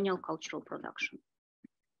decolonial cultural production.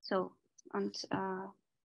 So, and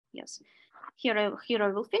yes. Here I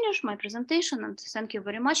will finish my presentation, and thank you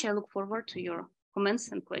very much. I look forward to your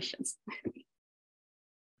comments and questions.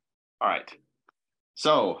 All right.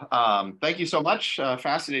 So thank you so much.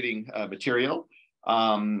 Fascinating material.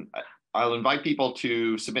 I'll invite people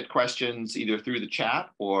to submit questions either through the chat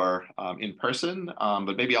or in person,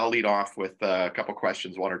 but maybe I'll lead off with a couple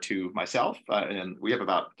questions, one or two myself, and we have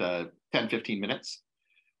about 10, 15 minutes.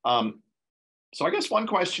 So I guess one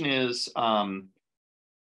question is,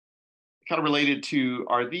 kind of related to,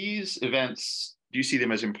 are these events, do you see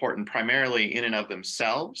them as important primarily in and of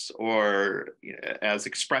themselves or as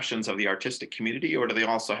expressions of the artistic community, or do they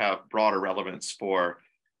also have broader relevance for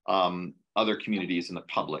other communities in the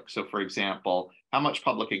public? So for example, how much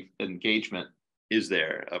public engagement is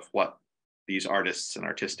there of what these artists and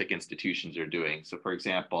artistic institutions are doing? So for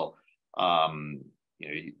example, one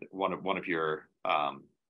of your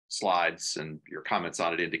slides and your comments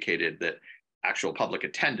on it indicated that actual public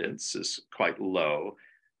attendance is quite low,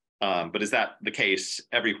 but is that the case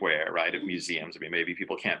everywhere, right, at museums? I mean, maybe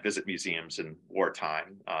people can't visit museums in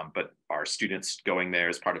wartime, but are students going there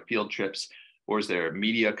as part of field trips, or is there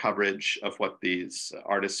media coverage of what these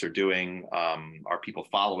artists are doing? Are people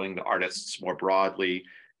following the artists more broadly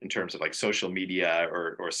in terms of like social media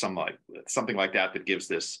or something like that that gives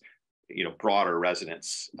this broader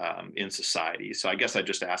resonance in society? So I guess I'd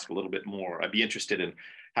just ask a little bit more. I'd be interested in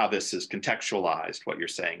how this is contextualized, what you're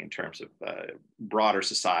saying in terms of broader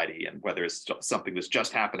society, and whether it's something that's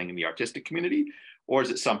just happening in the artistic community, or is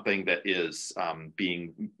it something that is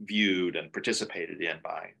being viewed and participated in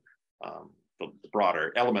by the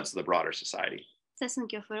broader elements of the broader society?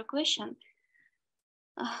 Thank you for your question.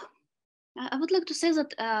 I would like to say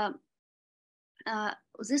that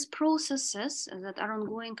these processes that are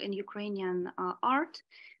ongoing in Ukrainian art,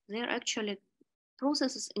 they're actually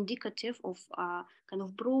processes indicative of kind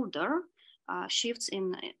of broader shifts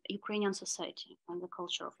in Ukrainian society and the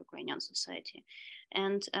culture of Ukrainian society.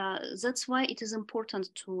 And that's why it is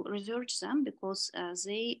important to research them, because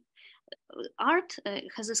art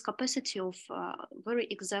has this capacity of very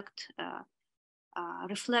exact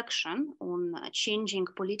reflection on changing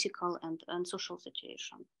political and social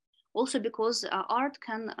situation. Also because art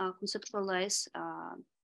can conceptualize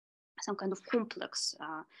some kind of complex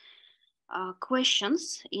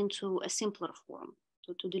questions into a simpler form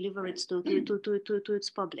to deliver it to its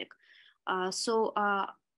public. So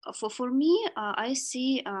for me, I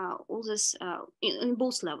see all this in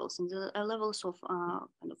both levels, in the levels of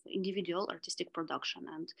kind of individual artistic production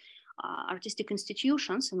and artistic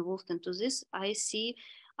institutions involved into this. I see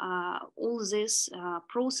all these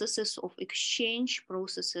processes of exchange,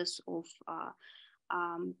 processes of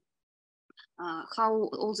how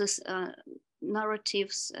all these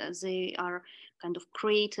narratives they are kind of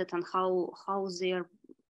created, and how they are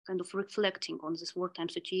kind of reflecting on this wartime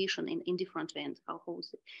situation in different ways,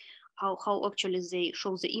 how actually they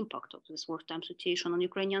show the impact of this wartime situation on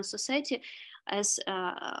Ukrainian society as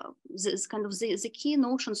this kind of the key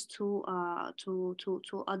notions to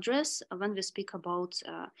address when we speak about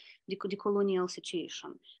the decolonial situation.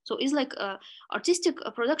 So it's like artistic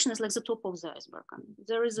production is like the top of the iceberg. And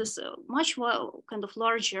there is this much kind of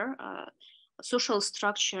larger social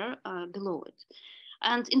structure below it.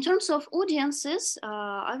 And in terms of audiences,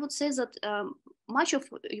 I would say that much of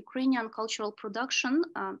Ukrainian cultural production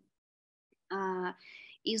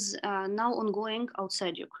is now ongoing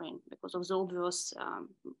outside Ukraine because of the obvious,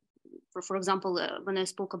 for example, when I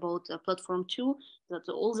spoke about Platform 2, that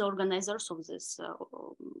all the organizers of this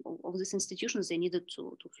institutions, they needed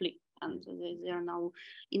to flee, and they are now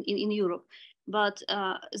in Europe. But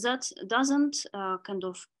that doesn't kind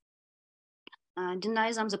of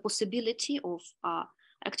deny them the possibility of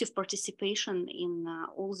active participation in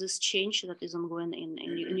all this change that is ongoing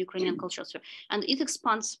in Ukrainian cultural sphere. And it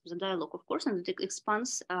expands the dialogue, of course, and it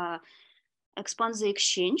expands the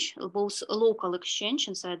exchange, both local exchange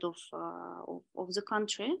inside of the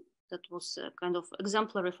country that was kind of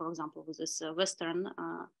exemplary, for example, with this West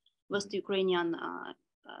Ukrainian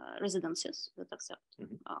residences that accept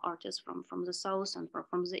artists from the south and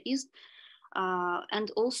from the east,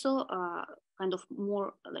 and also kind of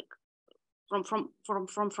more like from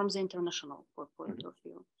the international point of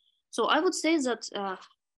view. So I would say that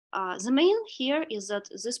the main here is that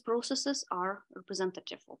these processes are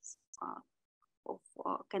representative of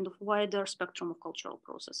kind of wider spectrum of cultural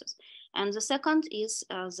processes. And the second is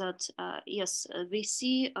that, yes, we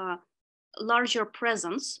see a larger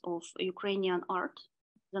presence of Ukrainian art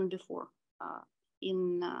than before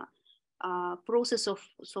in process of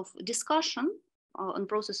discussion and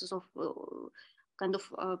processes of kind of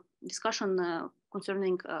discussion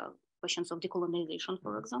concerning questions of decolonization,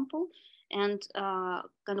 for example, and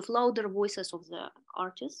kind of louder voices of the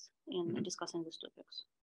artists in discussing these topics.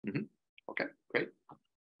 Okay, great.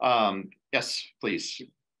 Yes, please.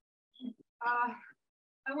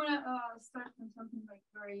 I want to start from something like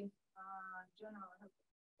very general.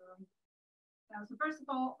 So first of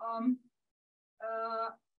all,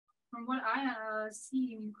 from what I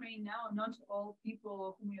see in Ukraine now, not all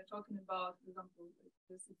people whom you're talking about, for example,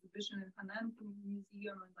 this exhibition in Kennan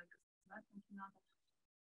Museum and like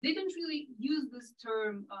they don't really use this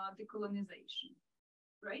term decolonization,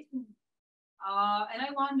 right? And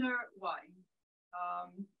I wonder why.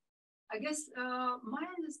 I guess my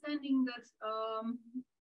understanding that,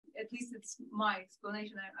 at least it's my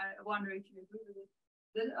explanation, I wonder if you agree with it,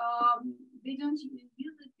 that they don't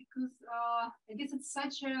use it because I guess it's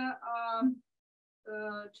such a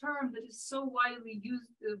term that is so widely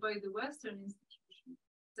used by the Western institutions,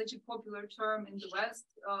 such a popular term in the West,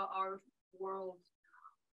 our world.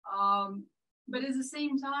 But at the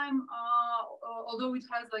same time, although it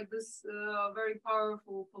has like this very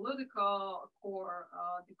powerful political core,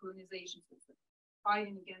 decolonization,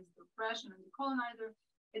 fighting against the oppression and the colonizer,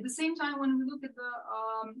 at the same time, when we look at the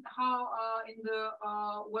how in the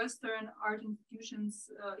Western art institutions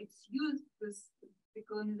it's used, this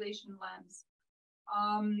decolonization lens,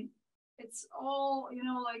 it's all, you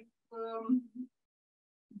know, like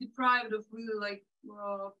deprived of really like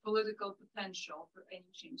political potential for any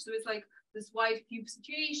change. So it's like this white cube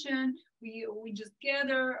situation. We just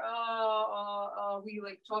gather, we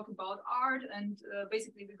like talk about art, and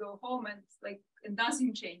basically we go home and it's like and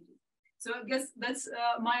nothing changes. So I guess that's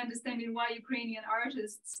my understanding why Ukrainian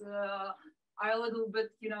artists are a little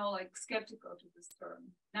bit, you know, like skeptical to this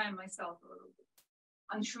term. I myself a little bit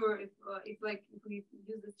unsure if we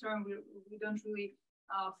use the term, we don't really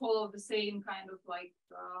follow the same kind of like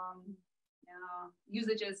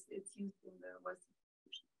usage as it's used in the West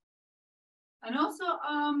institution. And also,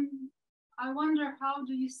 I wonder, how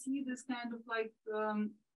do you see this kind of like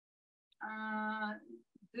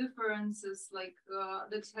differences, like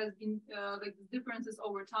that has been like differences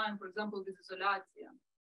over time, for example, with Izolatia,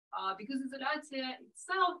 because Izolatia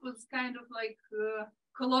itself was kind of like a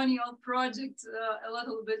colonial project a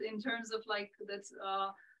little bit in terms of like that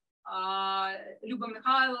Lyuba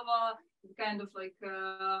Mikhailova, kind of like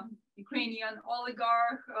Ukrainian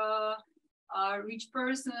oligarch, rich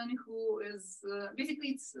person who is basically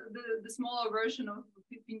it's the smaller version of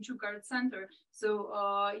Pinchuk Art Center. So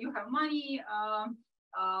you have money.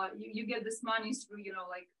 You get this money through, you know,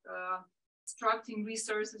 like extracting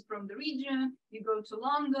resources from the region. You go to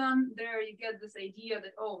London, there you get this idea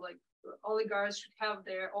that, oh, like oligarchs should have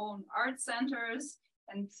their own art centers.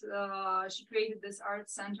 And she created this art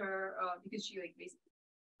center because she like basically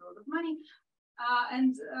had a lot of money.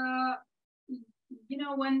 And you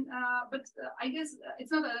know, when, I guess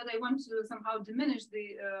it's not that I want to somehow diminish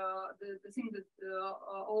the thing that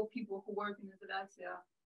all people who work in Federatia,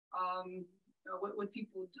 what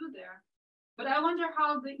people do there. But I wonder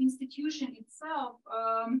how the institution itself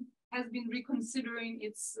has been reconsidering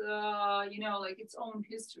its, you know, like its own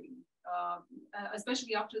history,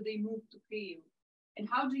 especially after they moved to Kyiv. And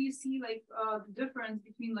how do you see like the difference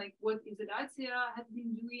between like what Federatia has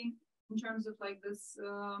been doing in terms of like this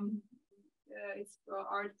its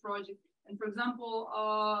art project, and for example,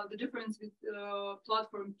 the difference with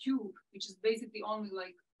platform 2, which is basically only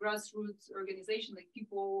like grassroots organization, like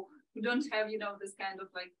people who don't have, you know, this kind of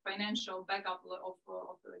like financial backup of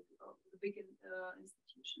the big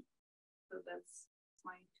institution. So that's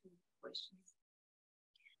my 2 questions.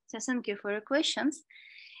 So thank you for your questions.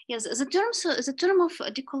 Yes, the term of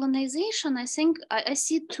decolonization, I think I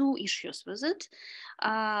see 2 issues with it.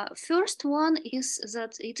 First one is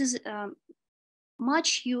that it is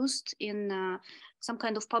much used in some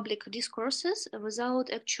kind of public discourses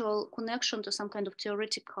without actual connection to some kind of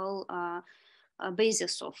theoretical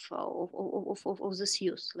basis of this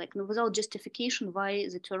use, like without justification why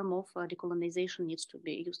the term of decolonization needs to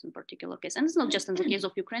be used in particular case. And it's not just in the case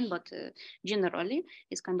of Ukraine, but generally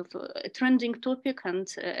it's kind of a trending topic, and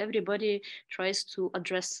everybody tries to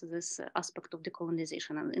address this aspect of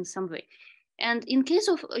decolonization in some way. And in case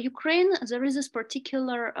of Ukraine, there is this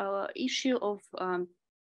particular issue of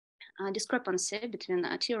discrepancy between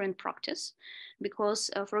theory and practice, because,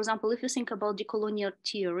 for example, if you think about decolonial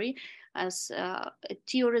theory as a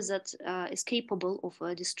theory that is capable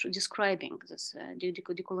of describing this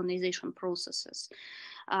decolonization processes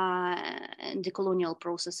and decolonial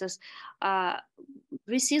processes,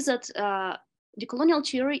 we see that decolonial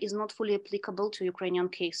theory is not fully applicable to Ukrainian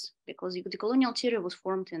case, because the decolonial theory was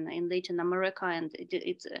formed in Latin America, and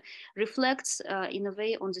it reflects in a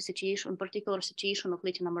way on the situation, particular situation of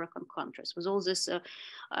Latin American countries, with all this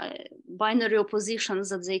binary oppositions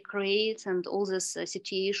that they create, and all this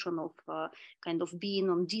situation of kind of being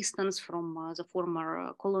on distance from the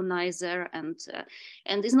former colonizer, and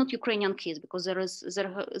it's not Ukrainian case, because there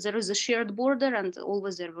is a shared border, and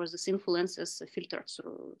always there was this influences filtered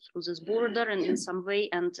through this border, and in some way,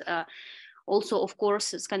 and also, of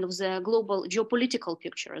course, it's kind of the global geopolitical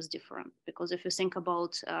picture is different, because if you think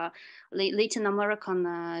about Latin American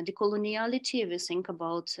decoloniality, we think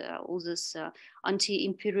about all this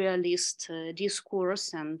anti-imperialist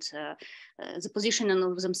discourse, and the positioning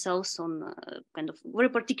of themselves on kind of very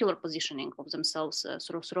particular positioning of themselves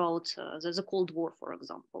throughout the Cold War, for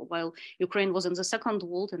example, while Ukraine was in the Second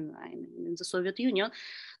World and in the Soviet Union.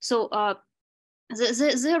 So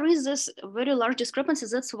there is this very large discrepancy.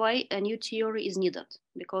 That's why a new theory is needed,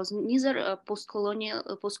 because neither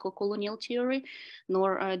post-colonial theory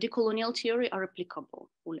nor decolonial theory are applicable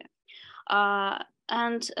fully.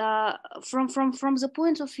 And from the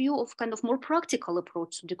point of view of kind of more practical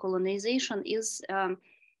approach to decolonization is,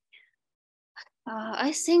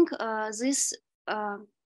 I think this,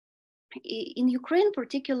 in Ukraine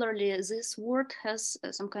particularly, this word has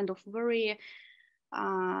some kind of very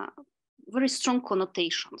strong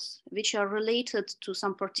connotations, which are related to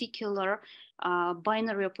some particular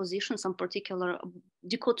binary opposition, some particular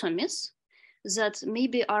dichotomies that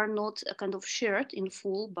maybe are not kind of shared in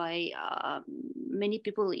full by many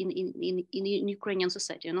people in Ukrainian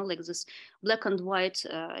society, you know, like this black and white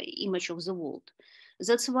image of the world.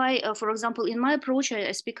 That's why, for example, in my approach,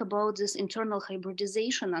 I speak about this internal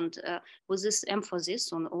hybridization, and with this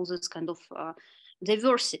emphasis on all this kind of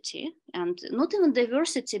diversity, and not even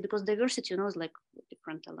diversity, because diversity, you know, is like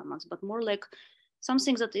different elements, but more like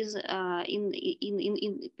something that is in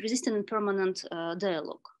persistent and permanent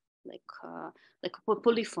dialogue, like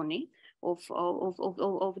polyphony of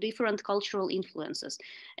different cultural influences.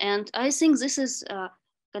 And I think this is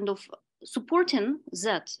kind of supporting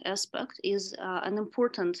that aspect is an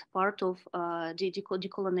important part of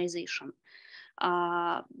decolonization.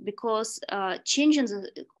 Because changing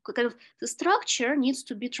the structure needs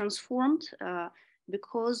to be transformed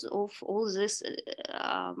because of all this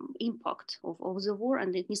impact of the war,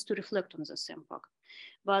 and it needs to reflect on this impact.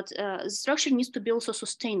 But the structure needs to be also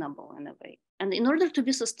sustainable in a way. And in order to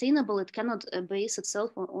be sustainable, it cannot base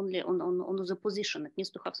itself only on the position. It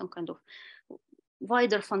needs to have some kind of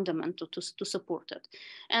wider fundament to support it.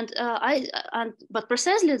 But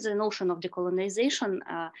precisely the notion of decolonization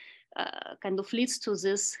kind of leads to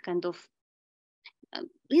this kind of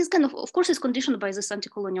course, is conditioned by this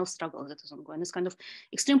anti-colonial struggle that is ongoing, this kind of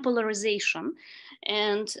extreme polarization.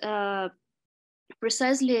 And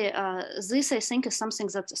precisely this, I think, is something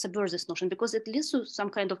that subverts this notion, because it leads to some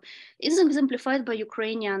kind of, it is exemplified by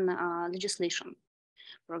Ukrainian legislation.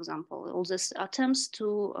 for example, all these attempts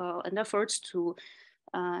to and efforts to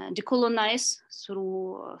decolonize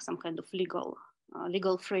through some kind of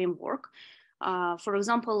legal framework. For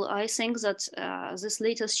example, I think that this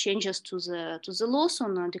latest changes to the laws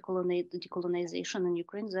on decolonization in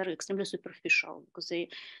Ukraine, they're extremely superficial, because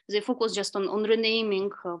they focus just on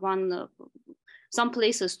renaming some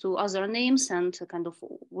places to other names, and kind of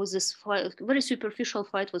with this very superficial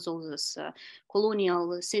fight with all this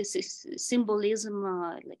colonial symbolism,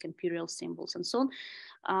 like imperial symbols and so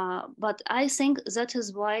on. But I think that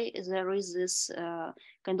is why there is this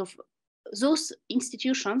kind of those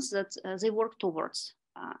institutions that they work towards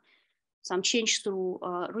some change through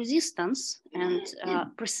resistance, and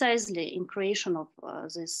precisely in creation of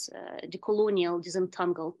this decolonial,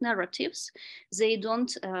 disentangled narratives, they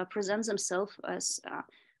don't present themselves as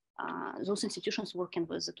those institutions working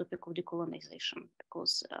with the topic of decolonization,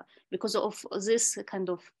 because of this kind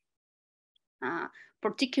of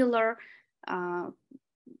particular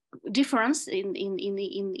difference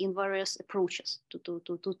in various approaches to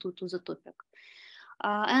the topic.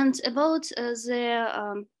 And about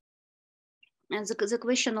the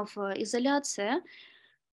question of изоляция,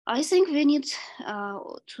 I think we need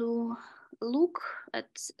to look at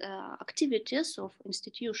activities of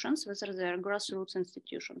institutions, whether they're grassroots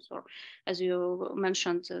institutions or, as you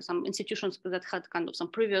mentioned, some institutions that had kind of some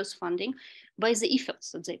previous funding, by the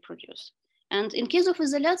effects that they produce. And in case of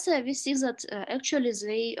изоляция, we see that actually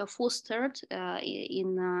they fostered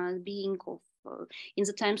in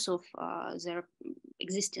the times of their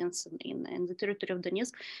existence in the territory of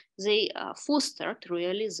Donetsk, they fostered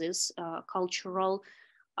really this cultural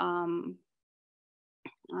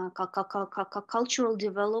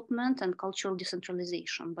development and cultural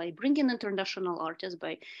decentralization by bringing international artists,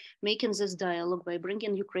 by making this dialogue, by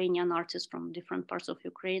bringing Ukrainian artists from different parts of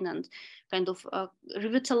Ukraine, and kind of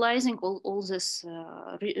revitalizing all this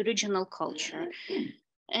regional culture.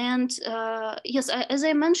 And yes, as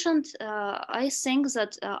I mentioned, I think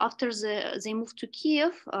that after they moved to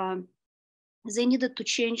Kiev, they needed to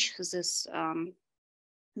change this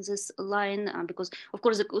this line because, of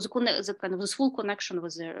course, the kind of this full connection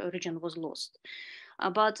with the region was lost.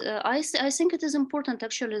 But I think it is important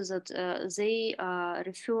actually that they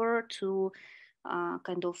refer to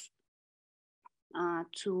kind of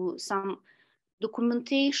to some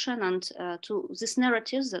documentation and to these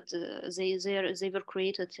narratives that they were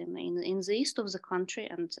created in the east of the country,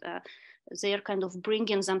 and they are kind of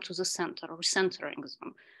bringing them to the center or centering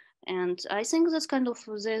them. And I think that's kind of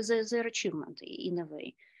their achievement in a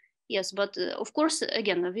way. Yes, but of course,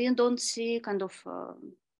 again, we don't see kind of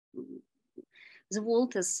the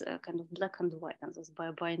world as kind of black and white, and this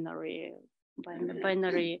binary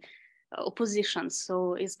opposition.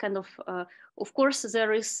 So it's kind of course,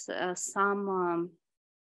 there is some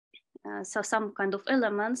kind of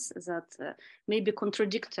elements that may be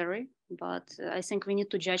contradictory, but I think we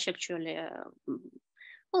need to judge actually.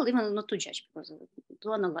 Well, even not to judge, because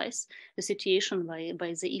to analyze the situation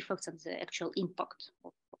by the effects and the actual impact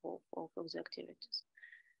of the activities.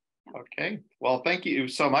 Yeah. Okay, well, thank you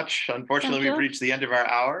so much. Unfortunately, we've reached the end of our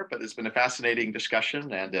hour, but it's been a fascinating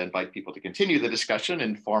discussion, and I invite people to continue the discussion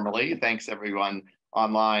informally. Thanks everyone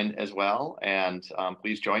online as well, and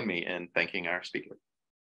please join me in thanking our speaker.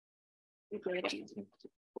 Thank you.